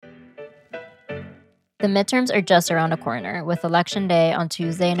The midterms are just around the corner, with Election Day on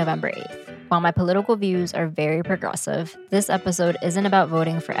Tuesday, November 8th. While my political views are very progressive, this episode isn't about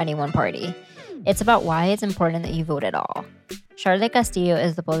voting for any one party. It's about why it's important that you vote at all. Charlotte Castillo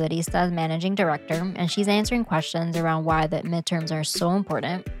is the Poderista's managing director, and she's answering questions around why the midterms are so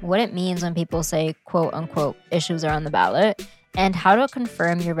important, what it means when people say, quote unquote, issues are on the ballot, and how to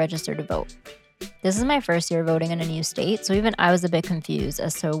confirm you're registered to vote. This is my first year voting in a new state, so even I was a bit confused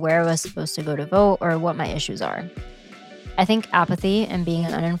as to where I was supposed to go to vote or what my issues are. I think apathy and being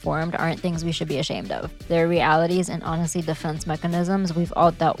uninformed aren't things we should be ashamed of. They're realities and honestly defense mechanisms we've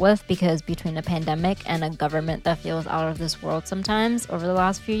all dealt with because between a pandemic and a government that feels out of this world sometimes over the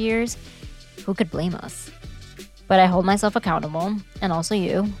last few years, who could blame us? But I hold myself accountable, and also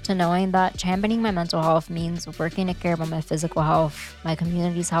you, to knowing that championing my mental health means working to care about my physical health, my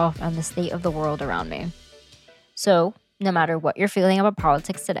community's health, and the state of the world around me. So, no matter what you're feeling about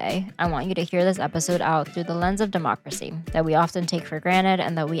politics today, I want you to hear this episode out through the lens of democracy that we often take for granted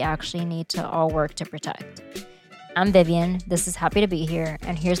and that we actually need to all work to protect. I'm Vivian, this is Happy to Be Here,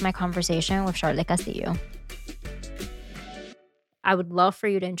 and here's my conversation with Charlotte Castillo. I would love for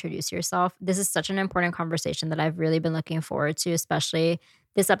you to introduce yourself. This is such an important conversation that I've really been looking forward to, especially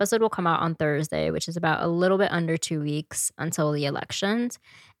this episode will come out on Thursday, which is about a little bit under 2 weeks until the elections.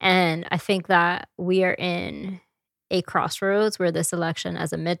 And I think that we are in a crossroads where this election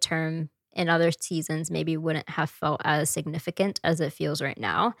as a midterm in other seasons maybe wouldn't have felt as significant as it feels right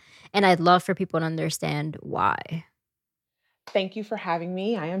now. And I'd love for people to understand why. Thank you for having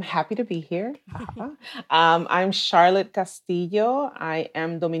me. I am happy to be here. I'm Charlotte Castillo. I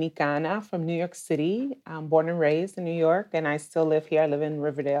am Dominicana from New York City. I'm born and raised in New York, and I still live here. I live in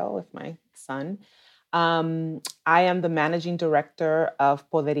Riverdale with my son. I am the managing director of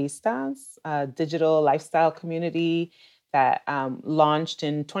Poderistas, a digital lifestyle community that launched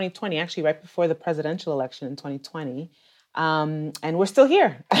in 2020, actually right before the presidential election in 2020. And we're still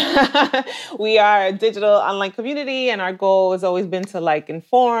here. We are a digital online community, and our goal has always been to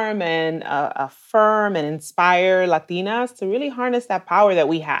inform and affirm and inspire Latinas to really harness that power that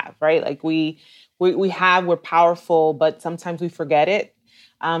we have, right? We're powerful, but sometimes we forget it.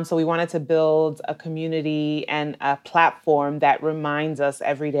 So we wanted to build a community and a platform that reminds us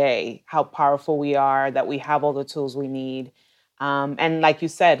every day how powerful we are, that we have all the tools we need. And like you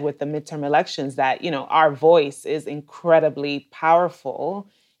said, with the midterm elections, that, our voice is incredibly powerful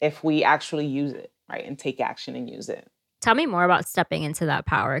if we actually use it, right? And take action and use it. Tell me more about stepping into that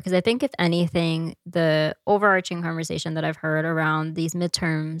power. Because I think if anything, the overarching conversation that I've heard around these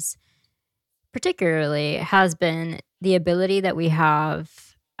midterms particularly has been the ability that we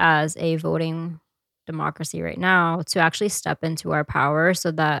have as a voting democracy right now to actually step into our power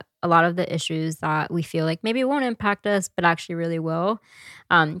so that a lot of the issues that we feel like maybe won't impact us, but actually really will,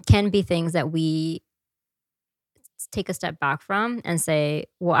 can be things that we take a step back from and say,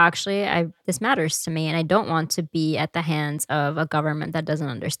 well, actually, this matters to me, and I don't want to be at the hands of a government that doesn't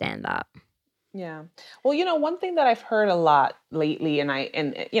understand that. Yeah. Well, one thing that I've heard a lot lately,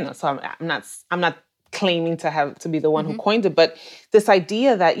 so I'm not claiming to be the one who coined it, but this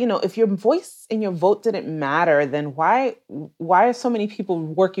idea that, if your voice and your vote didn't matter, then why are so many people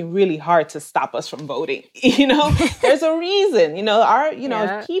working really hard to stop us from voting? There's a reason,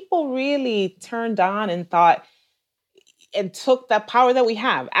 if people really turned on and thought and took that power that we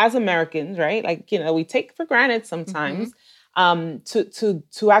have as Americans, right? We take for granted sometimes,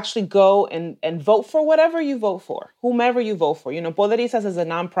 to actually go and vote for whatever you vote for, whomever you vote for. Poderistas is a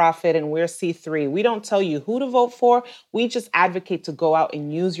nonprofit and we're C3. We don't tell you who to vote for. We just advocate to go out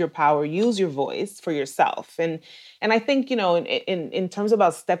and use your power, use your voice for yourself. And I think, in terms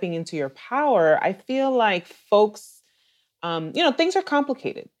about stepping into your power, I feel like folks, things are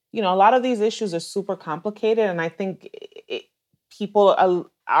complicated. A lot of these issues are super complicated. And I think people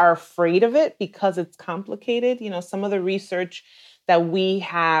are afraid of it because it's complicated. Some of the research that we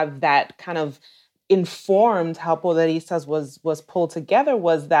have that kind of informed how Poderistas was pulled together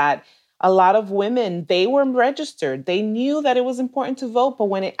was that a lot of women, they were registered. They knew that it was important to vote, but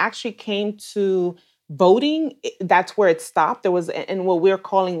when it actually came to voting, that's where it stopped. There was, and what we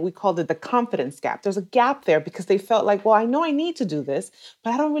called it the confidence gap. There's a gap there because they felt like, well, I know I need to do this,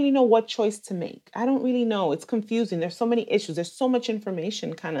 but I don't really know what choice to make. I don't really know. It's confusing. There's so many issues. There's so much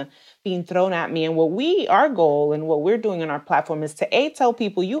information kind of being thrown at me. And our goal and what we're doing on our platform is to tell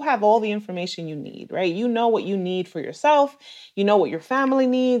people you have all the information you need, right? You know what you need for yourself. You know what your family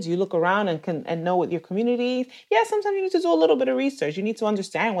needs. You look around and know what your community needs. Yeah, sometimes you need to do a little bit of research. You need to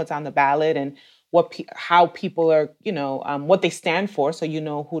understand what's on the ballot and how people are, what they stand for, so you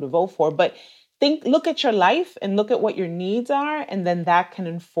know who to vote for. But look at your life and look at what your needs are, and then that can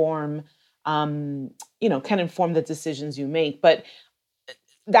inform can inform the decisions you make. But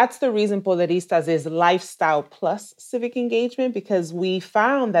that's the reason Poderistas is lifestyle plus civic engagement, because we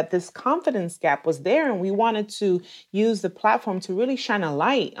found that this confidence gap was there, and we wanted to use the platform to really shine a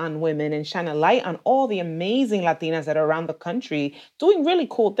light on women and shine a light on all the amazing Latinas that are around the country doing really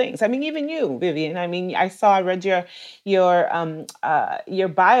cool things. I mean, even you, Vivian. I mean, I read your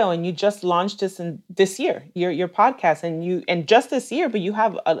bio, and you just launched this year, your podcast, and just this year, but you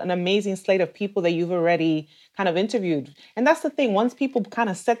have an amazing slate of people that you've already kind of interviewed. And that's the thing. Once people kind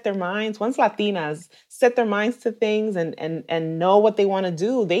of once Latinas set their minds to things and know what they want to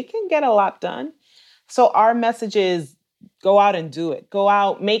do, they can get a lot done. So our message is go out and do it. Go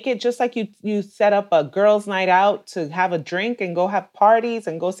out, make it just like you set up a girls' night out to have a drink and go have parties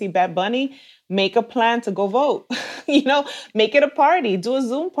and go see Bad Bunny. Make a plan to go vote. Make it a party. Do a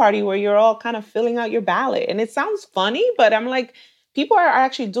Zoom party where you're all kind of filling out your ballot. And it sounds funny, but I'm like, people are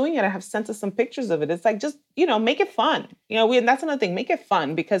actually doing it. I have sent us some pictures of it. It's like, just, make it fun. And that's another thing, make it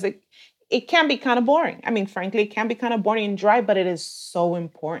fun, because it can be kind of boring. I mean, frankly, it can be kind of boring and dry, but it is so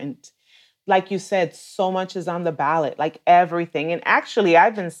important. Like you said, so much is on the ballot, like everything. And actually,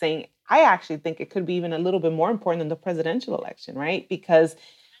 I've been saying, I actually think it could be even a little bit more important than the presidential election, right? Because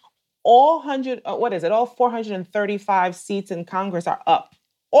all 435 seats in Congress are up.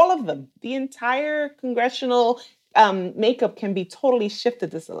 All of them. The entire congressional makeup can be totally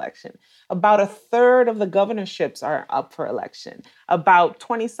shifted this election. About a third of the governorships are up for election. About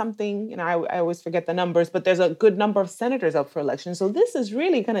 20 something, I always forget the numbers, but there's a good number of senators up for election. So this is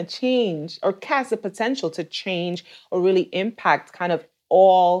really going to change, or cast the potential to change or really impact kind of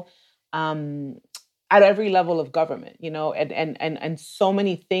all at every level of government, and so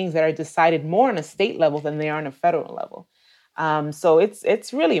many things that are decided more on a state level than they are on a federal level. So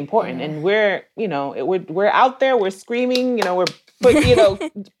it's really important, and we're out there, we're screaming, we're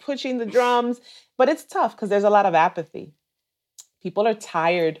pushing the drums, but it's tough because there's a lot of apathy. People are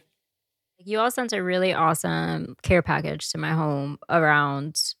tired. You all sent a really awesome care package to my home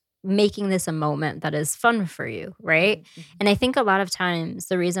around making this a moment that is fun for you, right? Mm-hmm. And I think a lot of times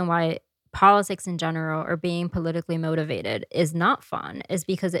the reason why politics in general or being politically motivated is not fun is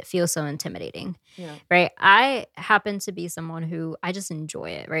because it feels so intimidating, right? I happen to be someone who I just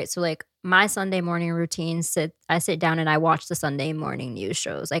enjoy it, right? So like my Sunday morning routine, I sit down and I watch the Sunday morning news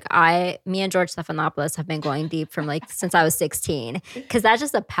shows. Like me and George Stephanopoulos have been going deep from like since I was 16, because that's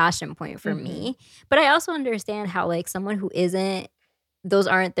just a passion point for me. But I also understand how like someone who those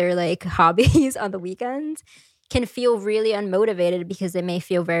aren't their like hobbies on the weekends can feel really unmotivated because they may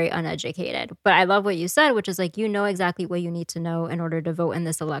feel very uneducated. But I love what you said, which is like, exactly what you need to know in order to vote in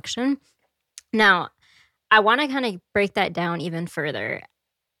this election. Now, I want to kind of break that down even further.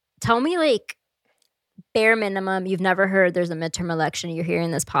 Tell me, like, bare minimum, you've never heard there's a midterm election, you're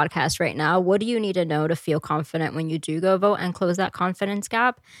hearing this podcast right now. What do you need to know to feel confident when you do go vote and close that confidence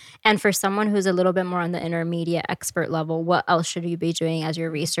gap? And for someone who's a little bit more on the intermediate expert level, what else should you be doing as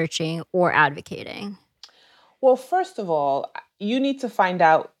you're researching or advocating? Well, first of all, you need to find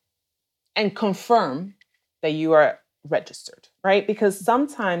out and confirm that you are registered, right? Because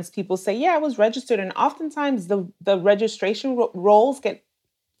sometimes people say, yeah, I was registered. And oftentimes the registration rolls get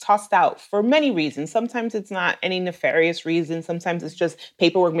tossed out for many reasons. Sometimes it's not any nefarious reason. Sometimes it's just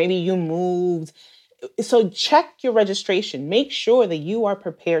paperwork. Maybe you moved. So check your registration. Make sure that you are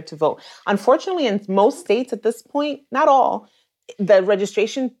prepared to vote. Unfortunately, in most states at this point, not all, the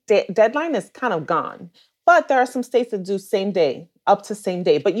registration deadline is kind of gone. But there are some states that do same day, up to same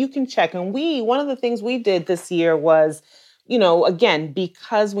day. But you can check. And one of the things we did this year was, again,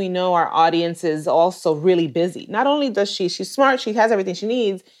 because we know our audience is also really busy. Not only does she's smart, she has everything she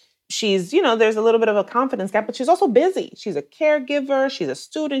needs. She's, there's a little bit of a confidence gap, but she's also busy. She's a caregiver. She's a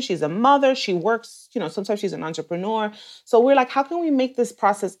student. She's a mother. She works, sometimes she's an entrepreneur. So we're like, how can we make this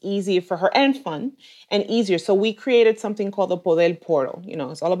process easier for her and fun and easier? So we created something called the Poder portal.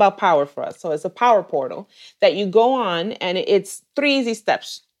 It's all about power for us. So it's a power portal that you go on, and it's 3 easy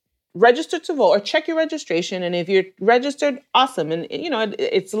steps. Register to vote, or check your registration. And if you're registered, awesome. And,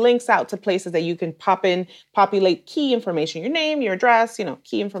 it's links out to places that you can populate key information, your name, your address,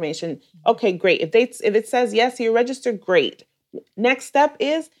 key information. Okay, great. If it says, yes, you're registered, great. Next step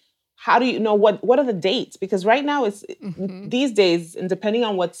is, how do you know what are the dates? Because right now it's these days, and depending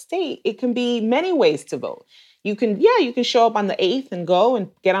on what state, it can be many ways to vote. You can show up on the 8th and go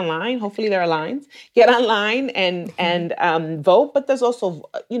and get online. Hopefully there are lines. Get online and vote. But there's also,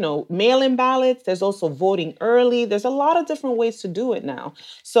 mail-in ballots. There's also voting early. There's a lot of different ways to do it now.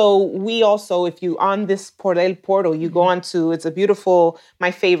 So we also, if you on this portal, you go on to, it's a beautiful, my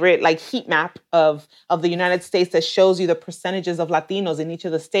favorite, like heat map of the United States that shows you the percentages of Latinos in each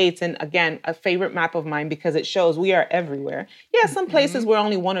of the states. And again, a favorite map of mine because it shows we are everywhere. Yeah, some places we're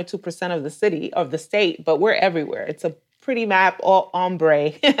only 1 or 2% of the city, of the state, but we're everywhere. It's a pretty map, all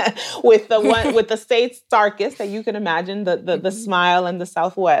ombre, with the state's darkest that you can imagine, the smile and the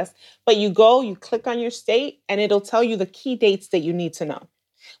Southwest. But you click on your state, and it'll tell you the key dates that you need to know.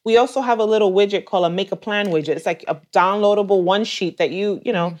 We also have a little widget called a Make a Plan widget. It's like a downloadable one sheet that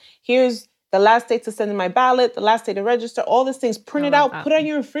here's the last day to send in my ballot, the last day to register, all these things, print it out, put it on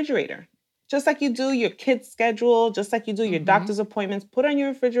your refrigerator. Just like you do your kid's schedule, just like you do your doctor's appointments, put on your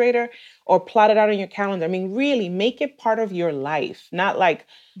refrigerator or plot it out on your calendar. I mean, really make it part of your life, not like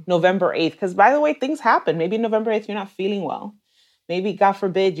November 8th. Because by the way, things happen. Maybe November 8th, you're not feeling well. Maybe, God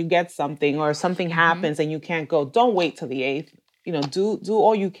forbid, you get something or something happens and you can't go. Don't wait till the 8th. Do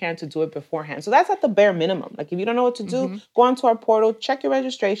all you can to do it beforehand. So that's at the bare minimum. Like if you don't know what to do, go onto our portal, check your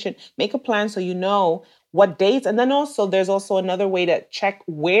registration, make a plan so you know what dates. And then also there's also another way to check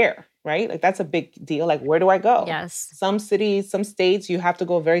where, right? Like that's a big deal. Like where do I go? Yes. Some cities, some states, you have to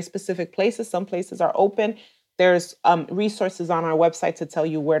go very specific places. Some places are open. There's resources on our website to tell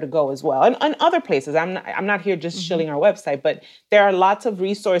you where to go as well. And other places, I'm not here just shilling our website, but there are lots of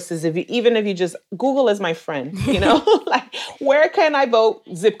resources. Even if you just, Google is my friend, like where can I vote?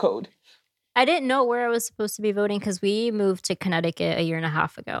 Zip code. I didn't know where I was supposed to be voting because we moved to Connecticut a year and a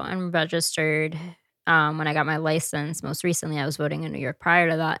half ago and registered when I got my license. Most recently, I was voting in New York prior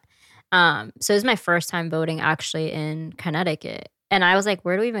to that. So it was my first time voting actually in Connecticut. And I was like,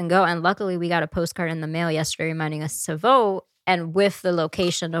 where do we even go? And luckily, we got a postcard in the mail yesterday reminding us to vote and with the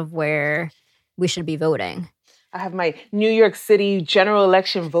location of where we should be voting. I have my New York City general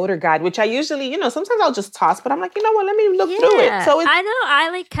election voter guide, which I usually, sometimes I'll just toss, but I'm like, you know what, let me look through it. So I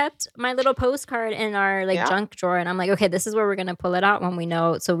know. I kept my little postcard in our junk drawer and I'm like, okay, this is where we're going to pull it out when we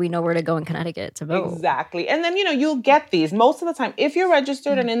know, so we know where to go in Connecticut to vote. Exactly. And then, you'll get these most of the time. If you're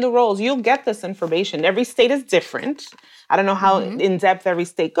registered and in the rolls, you'll get this information. Every state is different. I don't know how in depth every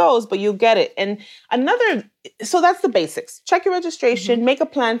state goes, but you'll get it. And so that's the basics. Check your registration, make a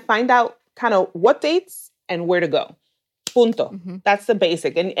plan, find out kind of what dates and where to go. Punto. That's the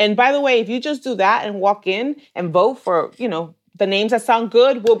basic. And by the way, if you just do that and walk in and vote for, the names that sound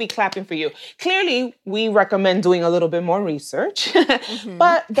good, we'll be clapping for you. Clearly, we recommend doing a little bit more research.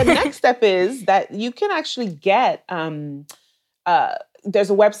 But the next step is that you can actually get, there's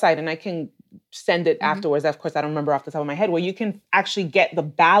a website and I can send it afterwards. Of course, I don't remember off the top of my head, where you can actually get the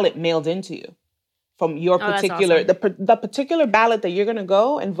ballot mailed into you. From your particular, the particular ballot that you're going to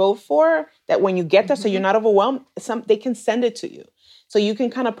go and vote for, that when you get there, so you're not overwhelmed, they can send it to you. So you can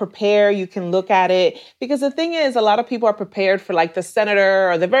kind of prepare, you can look at it. Because the thing is, a lot of people are prepared for like the senator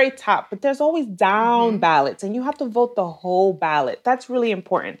or the very top, but there's always down ballots and you have to vote the whole ballot. That's really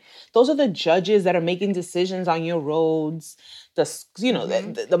important. Those are the judges that are making decisions on your roads,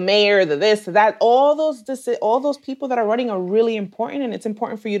 the mayor, the this, the that, all those people that are running are really important. And it's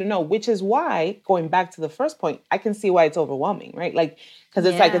important for you to know, which is why, going back to the first point, I can see why it's overwhelming, right? Like, because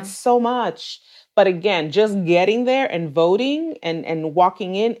it's like, it's so much. But again, just getting there and voting and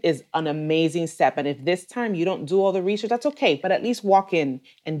walking in is an amazing step. And if this time you don't do all the research, that's okay. But at least walk in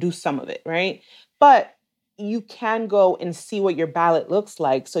and do some of it, right? But you can go and see what your ballot looks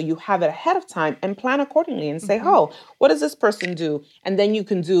like. So you have it ahead of time and plan accordingly and say, oh, what does this person do? And then you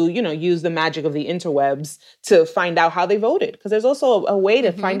can use the magic of the interwebs to find out how they voted. Because there's also a way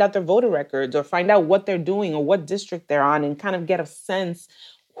to find out their voter records or find out what they're doing or what district they're on and kind of get a sense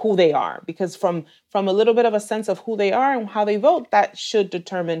who they are. Because from a little bit of a sense of who they are and how they vote, that should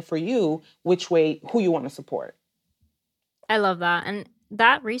determine for you who you want to support. I love that. And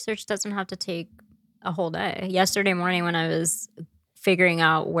that research doesn't have to take a whole day. Yesterday morning when I was figuring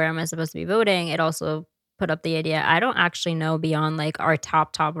out where am I supposed to be voting, it also put up the idea, I don't actually know beyond like our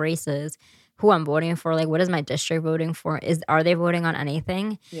top races who I'm voting for. Like, what is my district voting for? Are they voting on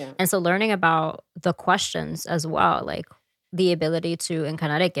anything? Yeah. And so learning about the questions as well, like the ability to, in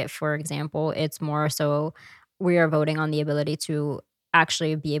Connecticut, for example, it's more so we are voting on the ability to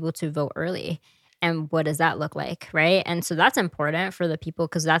actually be able to vote early. And what does that look like, right? And so that's important for the people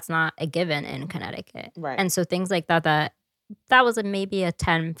because that's not a given in Connecticut. Right. And so things like that was maybe a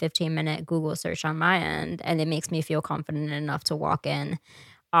 10, 15-minute Google search on my end, and it makes me feel confident enough to walk in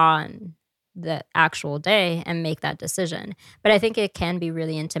on the actual day and make that decision. But I think it can be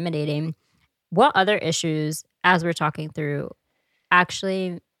really intimidating What other issues, as we're talking through,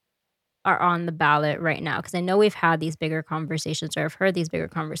 actually are on the ballot right now? Because I know we've had these bigger conversations, or I've heard these bigger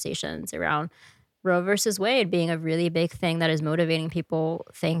conversations around Roe versus Wade being a really big thing that is motivating people,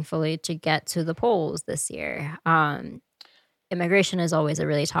 thankfully, to get to the polls this year. Immigration is always a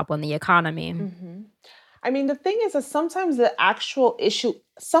really top one, the economy. Mm-hmm. I mean, the thing is that sometimes the actual issue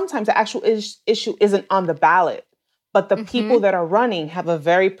isn't on the ballot, but the people that are running have a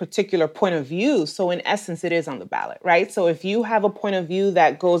very particular point of view. So in essence, it is on the ballot, right? So if you have a point of view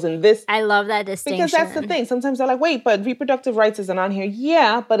that goes in this... I love that distinction. Because that's the thing. Sometimes they're like, wait, but reproductive rights isn't on here.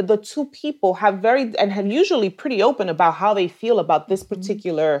 Yeah, but the two people have usually pretty open about how they feel about this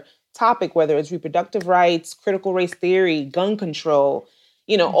particular topic, whether it's reproductive rights, critical race theory, gun control,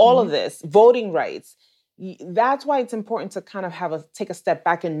 all of this, voting rights. That's why it's important to kind of take a step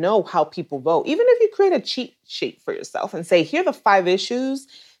back and know how people vote. Even if you create a cheat sheet for yourself and say, here are the 5 issues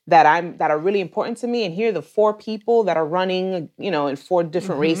that are really important to me, and here are the 4 people that are running, in 4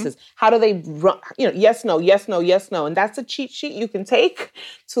 different races. How do they run? Yes, no, yes, no, yes, no. And that's a cheat sheet you can take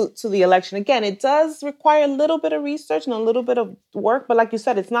to the election. Again, it does require a little bit of research and a little bit of work, but like you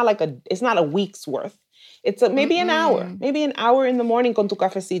said, it's not a week's worth. It's maybe an hour in the morning con tu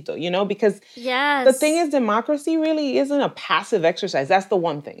cafecito, because the thing is, democracy really isn't a passive exercise. That's the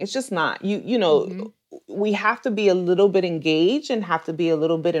one thing. It's just not. We have to be a little bit engaged and have to be a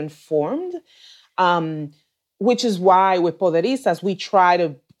little bit informed, which is why with Poderistas, we try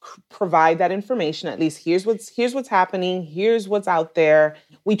to provide that information. At least here's what's happening. Here's what's out there.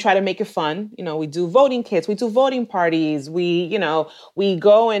 We try to make it fun. We do voting kits. We do voting parties. We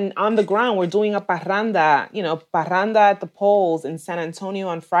go and on the ground, we're doing a parranda at the polls in San Antonio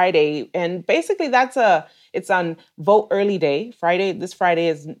on Friday. And basically it's on Vote Early Day. This Friday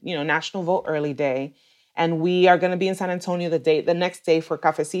is, National Vote Early Day. And we are going to be in San Antonio the next day for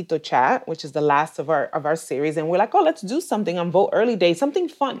Cafecito Chat, which is the last of our series. And we're like, let's do something on Vote Early Day, something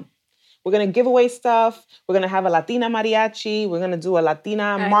fun. We're going to give away stuff. We're going to have a Latina mariachi. We're going to do a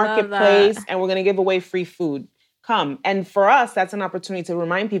Latina marketplace, and we're going to give away free food. Come. And for us, that's an opportunity to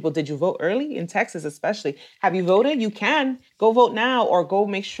remind people, did you vote early? In Texas, especially. Have you voted? You can. Go vote now, or go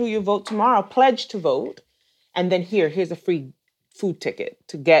make sure you vote tomorrow. Pledge to vote. And then here's a free food ticket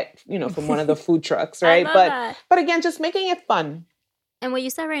to get, from one of the food trucks, right? But again, just making it fun. And what you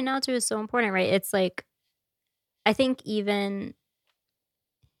said right now too is so important, right? It's like, I think even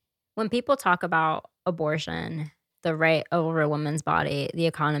when people talk about abortion, the right over a woman's body, the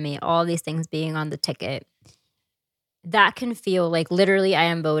economy, all these things being on the ticket, that can feel like literally I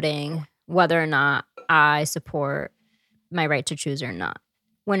am voting whether or not I support my right to choose or not.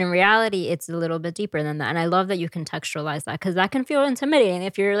 When in reality, it's a little bit deeper than that. And I love that you contextualize that, because that can feel intimidating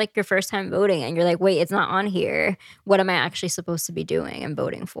if you're like your first time voting and you're like, wait, it's not on here. What am I actually supposed to be doing and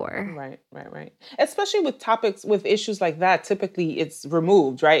voting for? Right. Especially with issues like that, typically it's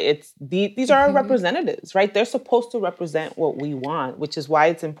removed, right? These are our representatives, right? They're supposed to represent what we want, which is why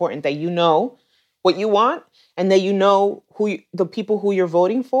it's important that you know what you want and that you know the people who you're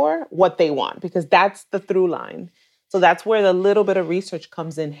voting for, what they want, because that's the through line. So that's where the little bit of research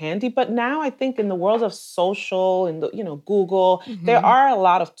comes in handy. But now I think in the world of social and Google, there are a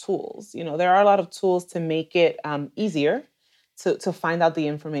lot of tools. There are a lot of tools to make it easier to find out the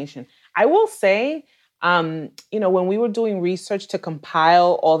information. I will say, when we were doing research to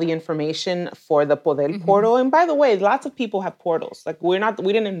compile all the information for the Poder portal, and by the way, lots of people have portals. Like we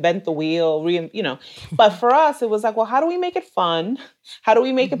didn't invent the wheel, but for us, it was like, well, how do we make it fun? How do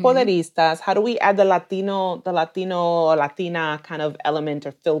we make it Poderistas? How do we add the Latino or Latina kind of element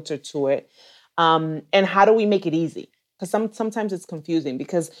or filter to it? And how do we make it easy? Because sometimes it's confusing,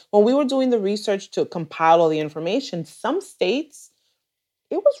 because when we were doing the research to compile all the information, some states,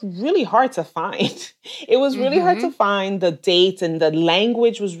 it was really hard to find. It was really hard to find the dates, and the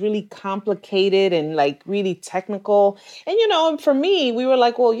language was really complicated and like really technical. And, for me, we were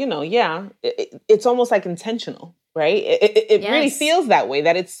like, well, it's almost like intentional, right? It really feels that way,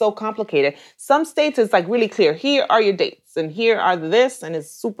 that it's so complicated. Some states, it's like really clear. Here are your dates and here are this, and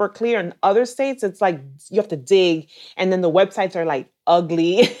it's super clear. In other states, it's like you have to dig, and then the websites are like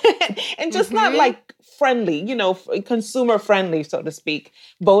ugly and just not like friendly, consumer friendly, so to speak,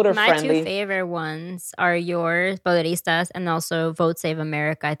 voter friendly. My 2 favorite ones are yours, Poderistas, and also Vote Save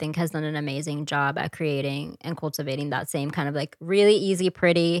America, I think has done an amazing job at creating and cultivating that same kind of like really easy,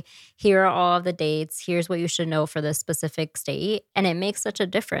 pretty, here are all of the dates, here's what you should know for this specific state. And it makes such a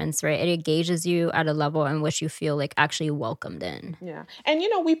difference, right? It engages you at a level in which you feel like actually welcomed in. Yeah. And,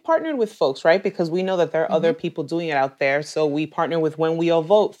 we partnered with folks, right? Because we know that there are other people doing it out there. So we partner with When We All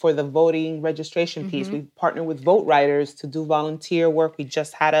Vote for the voting registration piece. We've partnered with Vote Writers to do volunteer work. We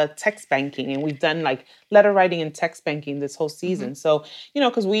just had a text banking, and we've done like letter writing and text banking this whole season. So,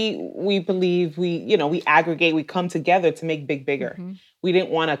 because we believe we aggregate, we come together to make bigger. We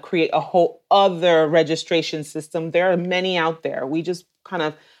didn't want to create a whole other registration system. There are many out there. We just kind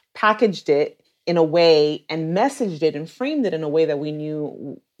of packaged it in a way and messaged it and framed it in a way that we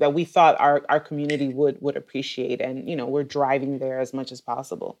knew that we thought our community would appreciate. And, we're driving there as much as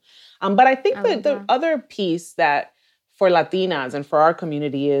possible. But I think that the other piece that for Latinas and for our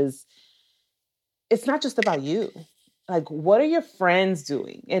community is it's not just about you. Like, what are your friends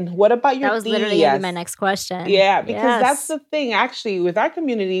doing? And what about your That was literally going to be my next question. Yeah, because that's the thing, actually, with our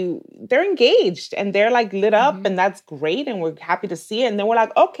community, they're engaged and they're like lit up and that's great. And we're happy to see it. And then we're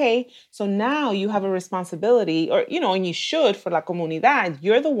like, okay, so now you have a responsibility or, and you should for la comunidad.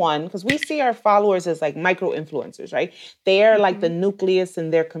 You're the one, because we see our followers as like micro influencers, right? They are like the nucleus in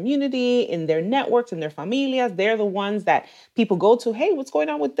their community, in their networks, in their familias. They're the ones that people go to, hey, what's going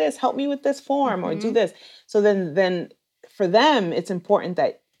on with this? Help me with this form or do this. So then for them, it's important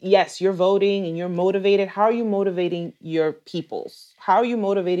that, yes, you're voting and you're motivated. How are you motivating your peoples? How are you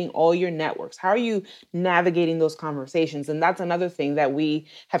motivating all your networks? How are you navigating those conversations? And that's another thing that we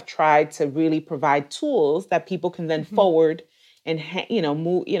have tried to really provide tools that people can then forward and,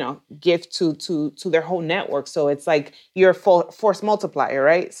 give to their whole network. So it's like you're a force multiplier,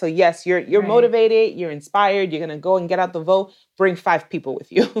 right? So yes, you're motivated, you're inspired, you're going to go and get out the vote. Bring 5 people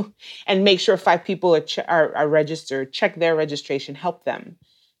with you and make sure 5 people are registered, check their registration, help them.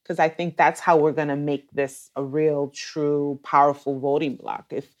 Because I think that's how we're going to make this a real, true, powerful voting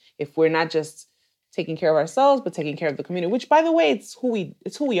bloc. If we're not just taking care of ourselves, but taking care of the community, which, by the way, it's who we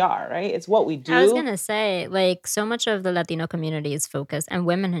are, right? It's what we do. I was going to say, like, so much of the Latino community is focused, and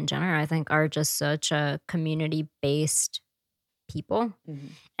women in general, I think, are just such a community-based people.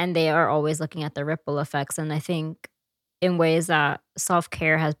 And they are always looking at the ripple effects. And I think in ways that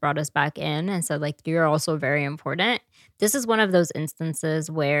self-care has brought us back in and said, like, you're also very important. This is one of those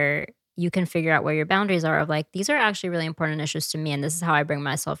instances where you can figure out where your boundaries are of like, these are actually really important issues to me. And this is how I bring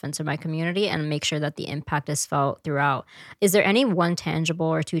myself into my community and make sure that the impact is felt throughout. Is there any one tangible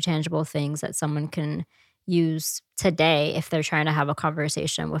or 2 tangible things that someone can use today if they're trying to have a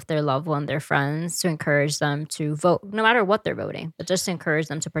conversation with their loved one, their friends, to encourage them to vote, no matter what they're voting, but just to encourage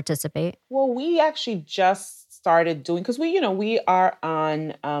them to participate? Well, we actually just started doing, because we are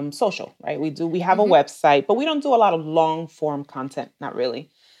on social, right? We have a website, but we don't do a lot of long form content, not really.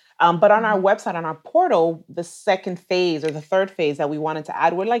 But on our website, on our portal, the second phase or the third phase that we wanted to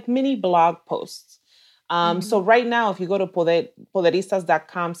add were like mini blog posts. So right now, if you go to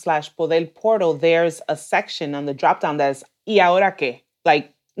poderistas.com/Poder portal, there's a section on the dropdown that's ¿y ahora qué?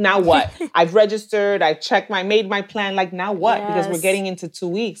 Like, now what? I've registered, I made my plan, like now what? Because we're getting into 2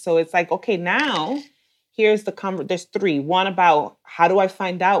 weeks. So it's like, okay, now here's there's 3. One about how do I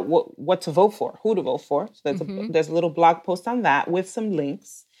find out what to vote for, who to vote for. So there's a little blog post on that with some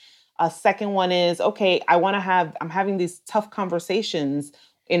links. A second one is, okay, I'm having these tough conversations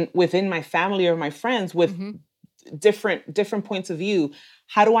within my family or my friends with different points of view.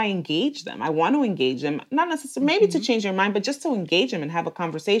 How do I engage them? I want to engage them, not necessarily maybe to change their mind, but just to engage them and have a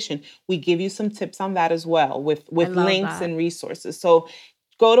conversation. We give you some tips on that as well with links and resources. So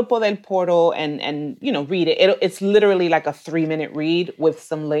go to Poder portal and read it. It's literally like a 3-minute read with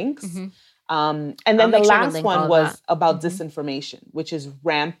some links. And then the last one was about disinformation, which is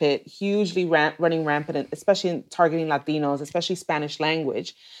rampant, hugely running rampant, especially in targeting Latinos, especially Spanish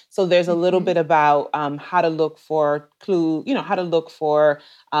language. So there's a little bit about how to look for how to look for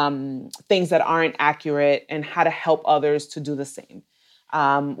things that aren't accurate and how to help others to do the same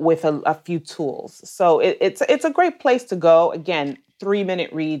with a few tools. So it's a great place to go. Again,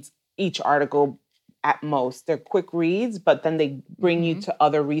 3-minute reads each article. At most, they're quick reads, but then they bring you to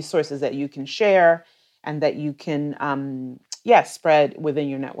other resources that you can share and that you can, spread within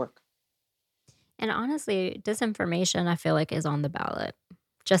your network. And honestly, disinformation, I feel like, is on the ballot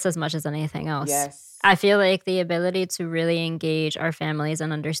just as much as anything else. Yes. I feel like the ability to really engage our families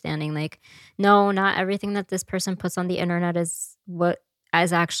and understanding, like, no, not everything that this person puts on the internet is what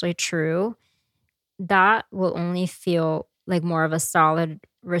is actually true. That will only feel like more of a solid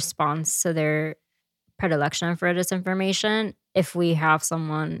response to their predilection for disinformation if we have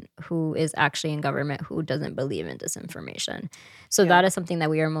someone who is actually in government who doesn't believe in disinformation. So that is something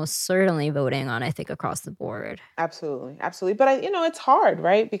that we are most certainly voting on, I think, across the board. Absolutely. Absolutely. But, it's hard,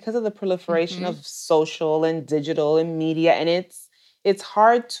 right? Because of the proliferation of social and digital and media. And it's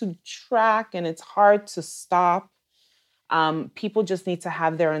hard to track and it's hard to stop. People just need to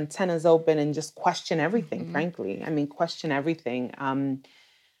have their antennas open and just question everything, frankly. I mean, question everything.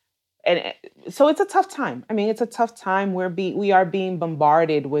 and so it's a tough time. I mean, it's a tough time. We are being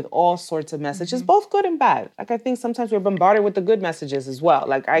bombarded with all sorts of messages, both good and bad. Like I think sometimes we're bombarded with the good messages as well.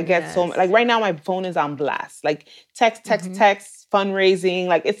 Like I get so like right now my phone is on blast. Like text, fundraising.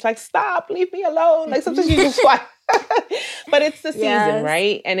 Like it's like stop, leave me alone. Like sometimes you just want. But it's the season,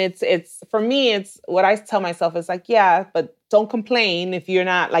 right? And it's for me, it's what I tell myself is like, yeah, but don't complain if you're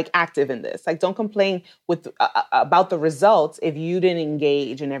not like active in this. Like, don't complain with about the results if you didn't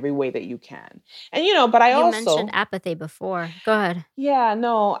engage in every way that you can. And but I also mentioned apathy before. Go ahead. Yeah,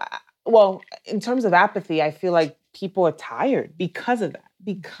 no. Well, in terms of apathy, I feel like people are tired because of that,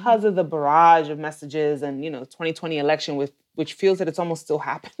 because of the barrage of messages and 2020 election which feels that it's almost still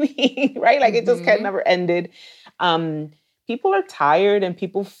happening, right? Like it just never ended. People are tired and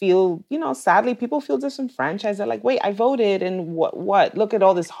people feel, sadly, people feel disenfranchised. They're like, wait, I voted and what? Look at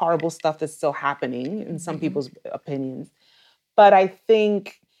all this horrible stuff that's still happening in some people's opinions. But I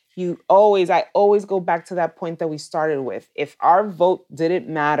think I always go back to that point that we started with. If our vote didn't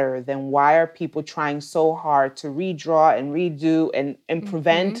matter, then why are people trying so hard to redraw and redo and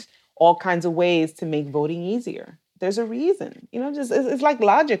prevent all kinds of ways to make voting easier? There's a reason, just it's like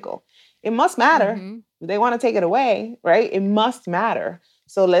logical. It must matter. They want to take it away, right? It must matter.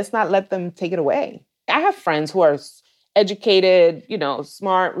 So let's not let them take it away. I have friends who are educated,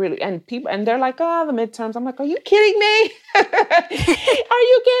 smart, really, and they're like, oh, the midterms. I'm like, are you kidding me? Are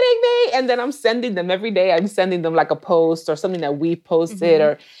you kidding me? And then I'm sending them every day. I'm sending them like a post or something that we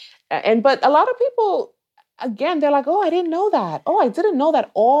posted but a lot of people, again, they're like, oh, I didn't know that. Oh, I didn't know that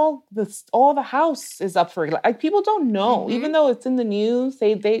all the house is up for like people don't know, even though it's in the news,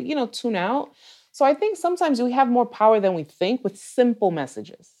 they tune out. So I think sometimes we have more power than we think with simple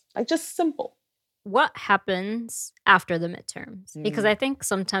messages, like just simple. What happens after the midterms? Because I think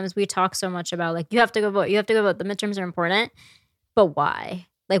sometimes we talk so much about like, you have to go vote. The midterms are important, but why?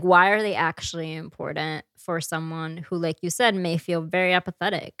 Like, why are they actually important for someone who, like you said, may feel very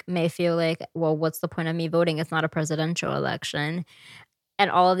apathetic, may feel like, well, what's the point of me voting? It's not a presidential election. And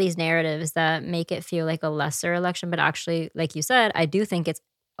all of these narratives that make it feel like a lesser election. But actually, like you said, I do think it's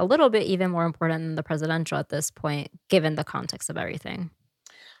a little bit even more important than the presidential at this point, given the context of everything.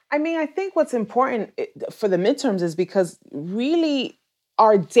 I mean, I think what's important for the midterms is because really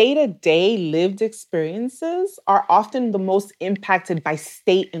our day-to-day lived experiences are often the most impacted by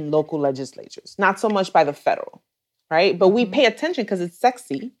state and local legislatures, not so much by the federal, right? But we pay attention because it's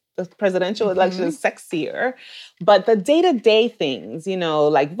sexy. The presidential election is sexier. But the day-to-day things,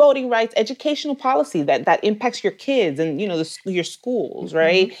 like voting rights, educational policy that impacts your kids and, your schools,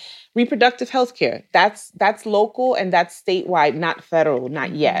 right? Reproductive health care, that's local and that's statewide, not federal,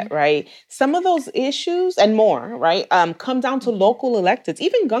 not yet, right? Some of those issues and more, right, come down to local electeds,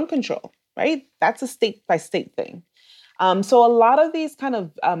 even gun control, right? That's a state by state thing. So a lot of these kind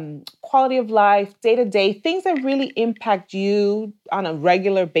of quality of life, day-to-day, things that really impact you on a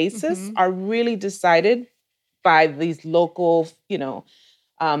regular basis are really decided by these local,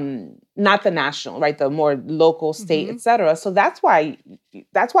 not the national, right? The more local, state, et cetera. So that's why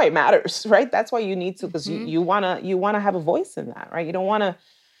it matters, right? That's why you need to, because you wanna have a voice in that, right? You don't want to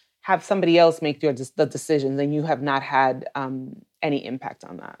have somebody else make the decisions and you have not had any impact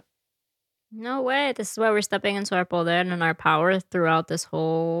on that. No way. This is why we're stepping into our poder and our power throughout this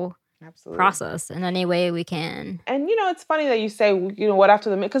whole process in any way we can. And, it's funny that you say, what after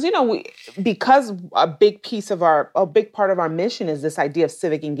the, because, because a big part of our mission is this idea of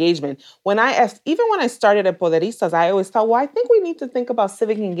civic engagement. When I started at Poderistas, I always thought, well, I think we need to think about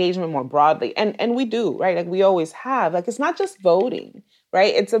civic engagement more broadly. And we do, right? Like we always have, like, it's not just voting,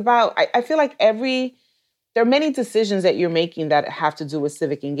 right? It's about, I feel like there are many decisions that you're making that have to do with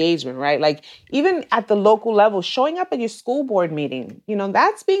civic engagement, right? Like even at the local level, showing up at your school board meeting,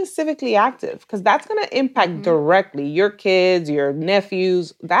 that's being civically active because that's going to impact directly your kids, your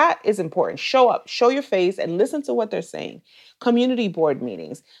nephews. That is important. Show up, show your face and listen to what they're saying. Community board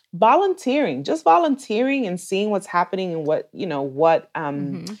meetings, volunteering, just volunteering and seeing what's happening and what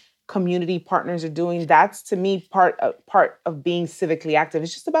community partners are doing. That's to me part of being civically active.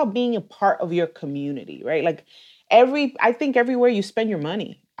 It's just about being a part of your community, right? Like I think everywhere you spend your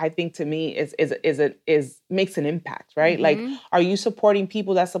money, I think to me is makes an impact, right? Like, are you supporting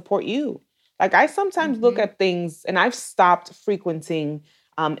people that support you? Like I sometimes look at things and I've stopped frequenting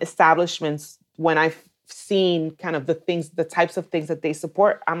establishments when I've seen kind of the types of things that they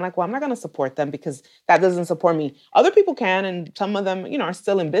support. I'm like, well, I'm not going to support them because that doesn't support me. Other people can, and some of them, are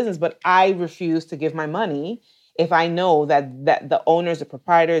still in business, but I refuse to give my money if I know that the owners, the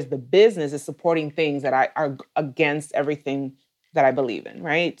proprietors, the business is supporting things that are against everything that I believe in,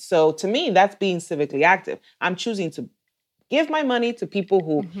 right? So to me, that's being civically active. I'm choosing to give my money to people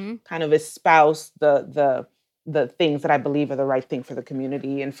who Mm-hmm. kind of espouse the things that I believe are the right thing for the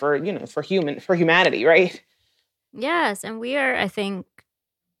community and for, for humanity, right? Yes, and we are, I think,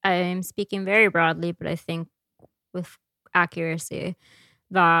 I'm speaking very broadly, but I think with accuracy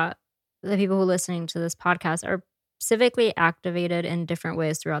that the people who are listening to this podcast are civically activated in different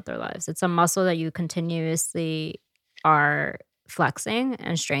ways throughout their lives. It's a muscle that you continuously are flexing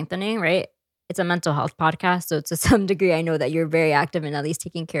and strengthening, right? It's a mental health podcast. So to some degree, I know that you're very active in at least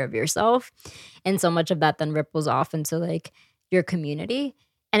taking care of yourself. And so much of that then ripples off into like your community.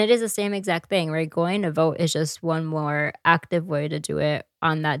 And it is the same exact thing, right? Going to vote is just one more active way to do it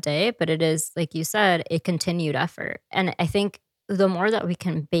on that day. But it is, like you said, a continued effort. And I think the more that we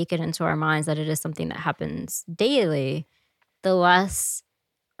can bake it into our minds that it is something that happens daily, the less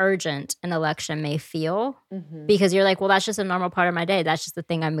urgent an election may feel, because you're like, well, that's just a normal part of my day. That's just the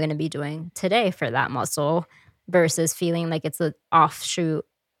thing I'm going to be doing today for that muscle, versus feeling like it's an offshoot,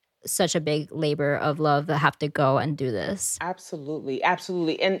 such a big labor of love that have to go and do this. Absolutely,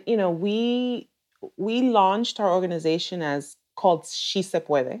 absolutely. And we launched our organization as called She Se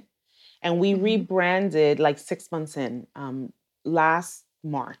Puede, and we rebranded like 6 months in, last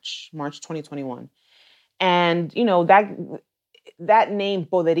March 2021. And that name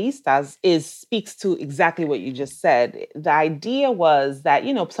Poderistas speaks to exactly what you just said. The idea was that,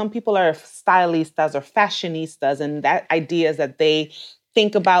 some people are stylistas or fashionistas, and that idea is that they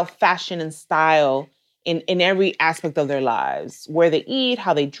think about fashion and style in every aspect of their lives, where they eat,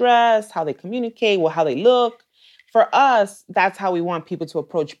 how they dress, how they communicate, how they look. For us, that's how we want people to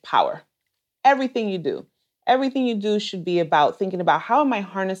approach power. Everything you do should be about thinking about, how am I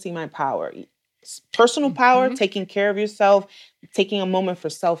harnessing my power? Personal power, taking care of yourself, taking a moment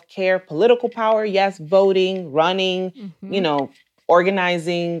for self-care. Political power, yes, voting, running,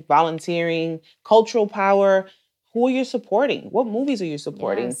 organizing, volunteering. Cultural power, who are you supporting? What movies are you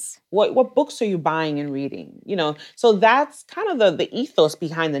supporting? Yes. What books are you buying and reading? So that's kind of the ethos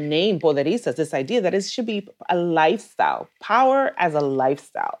behind the name Poderistas, this idea that it should be a lifestyle. Power as a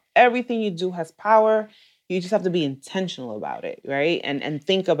lifestyle. Everything you do has power. You just have to be intentional about it, right? And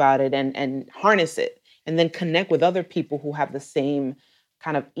think about it and harness it, and then connect with other people who have the same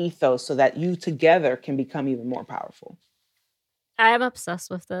kind of ethos, so that you together can become even more powerful. I am obsessed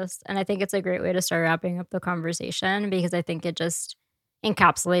with this, and I think it's a great way to start wrapping up the conversation, because I think it just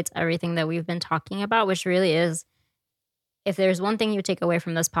encapsulates everything that we've been talking about, which really is, if there's one thing you take away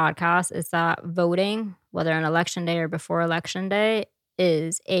from this podcast, it's that voting, whether on election day or before election day,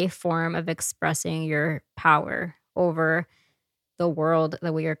 is a form of expressing your power over the world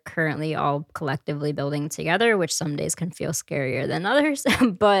that we are currently all collectively building together, which some days can feel scarier than others.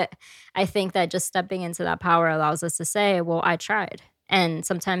 But I think that just stepping into that power allows us to say, well, I tried. And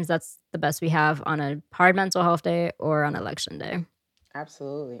sometimes that's the best we have on a hard mental health day or on election day.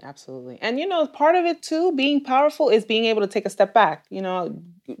 Absolutely, absolutely. And part of it too, being powerful, is being able to take a step back,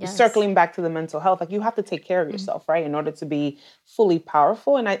 Yes. circling back to the mental health. Like, you have to take care of yourself, right? In order to be fully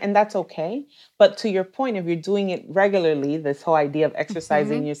powerful. And that's okay. But to your point, if you're doing it regularly, this whole idea of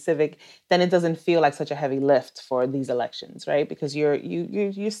exercising your civic, then it doesn't feel like such a heavy lift for these elections, right? Because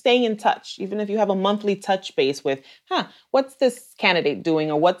you're staying in touch. Even if you have a monthly touch base with, what's this candidate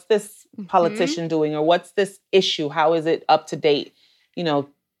doing? Or what's this politician doing? Or what's this issue? How is it up to date?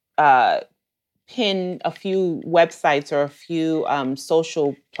 Pin a few websites or a few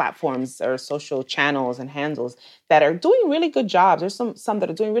social platforms or social channels and handles that are doing really good jobs. There's some that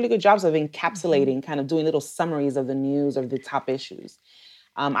are doing really good jobs of encapsulating, kind of doing little summaries of the news of the top issues.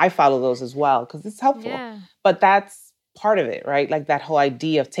 I follow those as well because it's helpful. Yeah. But that's part of it, right? Like that whole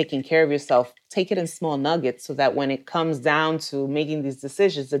idea of taking care of yourself, take it in small nuggets so that when it comes down to making these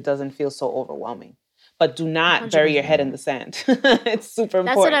decisions, it doesn't feel so overwhelming. But do not bury your head in the sand. It's super important.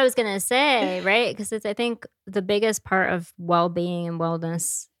 That's what I was going to say, right? Because I think the biggest part of well-being and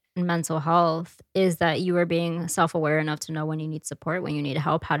wellness and mental health is that you are being self-aware enough to know when you need support, when you need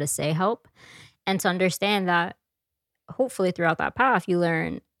help, how to say help, and to understand that hopefully throughout that path, you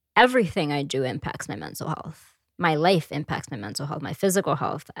learn everything I do impacts my mental health. My life impacts my mental health, my physical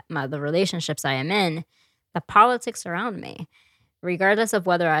health, the relationships I am in, the politics around me. Regardless of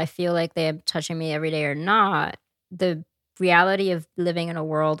whether I feel like they're touching me every day or not, the reality of living in a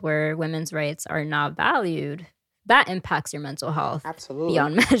world where women's rights are not valued, that impacts your mental health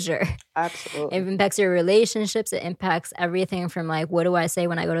beyond measure. Absolutely. It impacts your relationships. It impacts everything from like, what do I say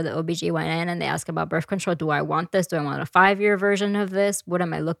when I go to the OBGYN and they ask about birth control? Do I want this? Do I want a 5-year version of this? What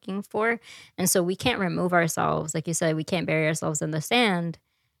am I looking for? And so we can't remove ourselves. Like you said, we can't bury ourselves in the sand.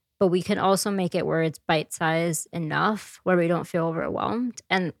 But we can also make it where it's bite-sized enough where we don't feel overwhelmed.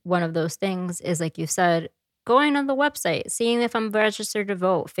 And one of those things is, like you said, going on the website, seeing if I'm registered to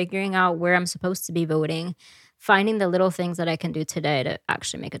vote, figuring out where I'm supposed to be voting, finding the little things that I can do today to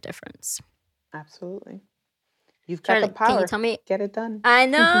actually make a difference. Absolutely. You've got Charlotte, the power. can you tell me? Get it done. I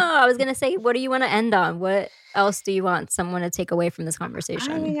know. I was going to say, what do you want to end on? What else do you want someone to take away from this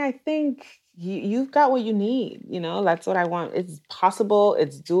conversation? I mean, I think you've got what you need. That's what I want. It's possible.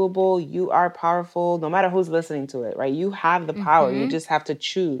 It's doable. You are powerful, no matter who's listening to it, right? You have the power. You just have to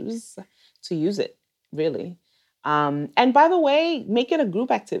choose to use it, really. And by the way, make it a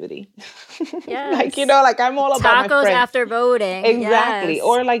group activity. Yes. I'm all about my tacos friends. After voting. Exactly. Yes.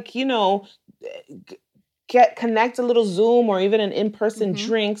 Or connect a little Zoom or even an in-person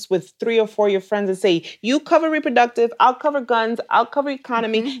drinks with 3 or 4 of your friends and say, you cover reproductive, I'll cover guns, I'll cover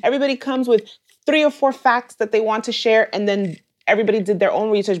economy. Everybody comes with 3 or 4 facts that they want to share, and then everybody did their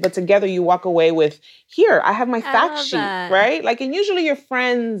own research, but together you walk away with, here, I have my fact sheet, right? And usually your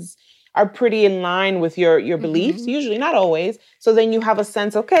friends are pretty in line with your beliefs, usually, not always. So then you have a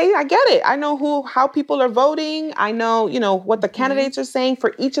sense, okay, I get it. I know how people are voting. I know, what the candidates are saying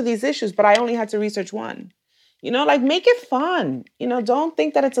for each of these issues, but I only had to research one. Make it fun. Don't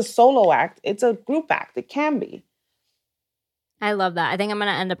think that it's a solo act. It's a group act. It can be. I love that. I think I'm going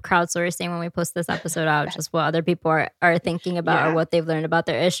to end up crowdsourcing when we post this episode out, just what other people are thinking about or what they've learned about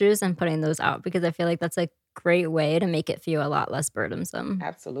their issues and putting those out, because I feel like that's a great way to make it feel a lot less burdensome.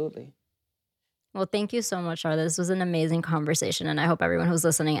 Absolutely. Well, thank you so much, Charlotte. This was an amazing conversation, and I hope everyone who's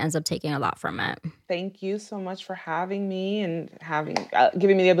listening ends up taking a lot from it. Thank you so much for having me and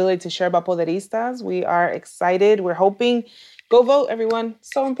giving me the ability to share about Poderistas. We are excited. We're hoping. Go vote, everyone.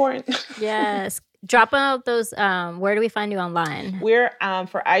 So important. Yes. Drop out those. Where do we find you online? We're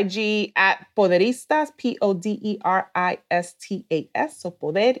for IG at Poderistas, Poderistas. So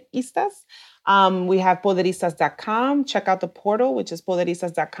Poderistas. We have poderistas.com. Check out the portal, which is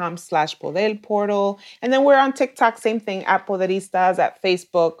poderistas.com/Podel portal. And then we're on TikTok, same thing, at Poderistas, at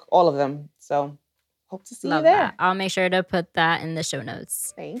Facebook, all of them. So hope to see you there. That. I'll make sure to put that in the show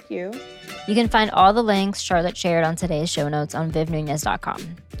notes. Thank you. You can find all the links Charlotte shared on today's show notes on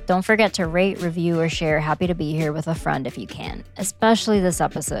vivnunez.com. Don't forget to rate, review, or share Happy to Be Here with a friend if you can, especially this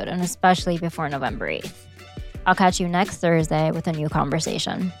episode and especially before November 8th. I'll catch you next Thursday with a new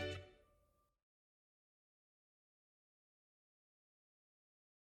conversation.